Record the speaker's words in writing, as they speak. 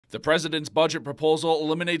The president's budget proposal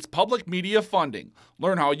eliminates public media funding.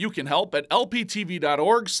 Learn how you can help at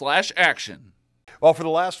lptv.org/action. Well, for the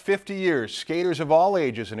last 50 years, skaters of all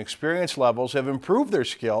ages and experience levels have improved their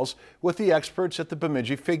skills with the experts at the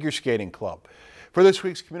Bemidji Figure Skating Club. For this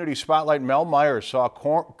week's Community Spotlight, Mel Meyer saw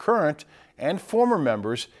current and former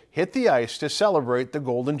members hit the ice to celebrate the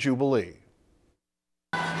Golden Jubilee.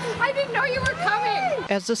 I didn't know you were coming!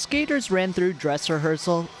 As the skaters ran through dress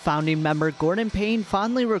rehearsal, founding member Gordon Payne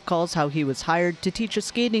fondly recalls how he was hired to teach a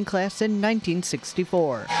skating class in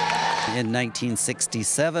 1964. In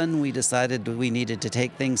 1967, we decided we needed to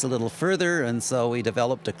take things a little further, and so we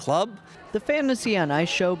developed a club. The Fantasy on Ice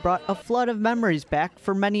show brought a flood of memories back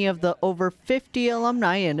for many of the over 50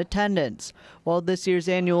 alumni in attendance. While this year's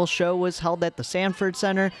annual show was held at the Sanford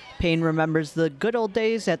Center, Payne remembers the good old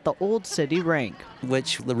days at the Old City rink,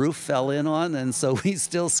 which the roof fell in on, and so we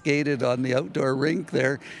still skated on the outdoor rink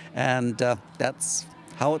there, and that's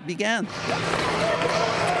how it began.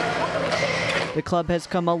 The club has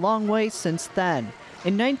come a long way since then.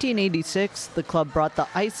 In 1986, the club brought the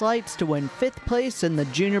Ice Lights to win 5th place in the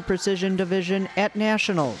Junior Precision Division at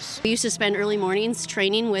Nationals. We used to spend early mornings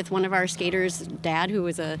training with one of our skaters' dad, who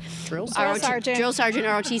was a drill sergeant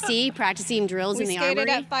ROTC, practicing drills in the armory. We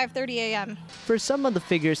skated at 5:30 a.m. For some of the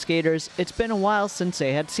figure skaters, it's been a while since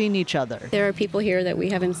they had seen each other. There are people here that we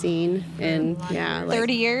haven't seen in,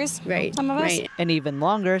 30 years, right? Some of us. Right. And even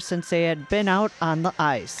longer since they had been out on the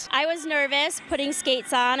ice. I was nervous putting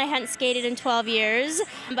skates on. I hadn't skated in 12 years.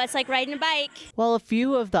 But it's like riding a bike. While a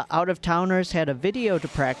few of the out-of-towners had a video to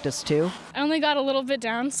practice to, I only got a little bit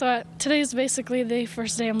down, so today's basically the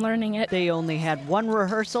first day I'm learning it. They only had one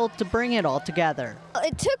rehearsal to bring it all together.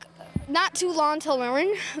 It took not too long to learn,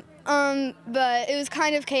 but it was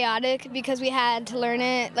kind of chaotic because we had to learn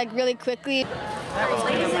it really quickly.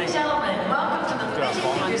 Ladies and gentlemen, welcome to the Bemidji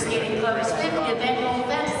Figure Skating Club's 50th annual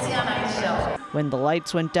Fantasy on Ice show. When the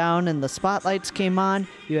lights went down and the spotlights came on,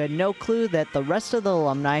 you had no clue that the rest of the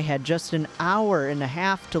alumni had just an hour and a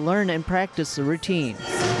half to learn and practice the routine.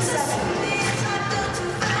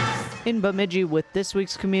 In Bemidji with this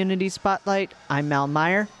week's Community Spotlight, I'm Mel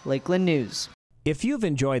Meyer, Lakeland News. If you've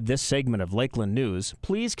enjoyed this segment of Lakeland News,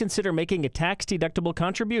 please consider making a tax-deductible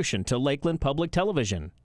contribution to Lakeland Public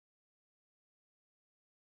Television.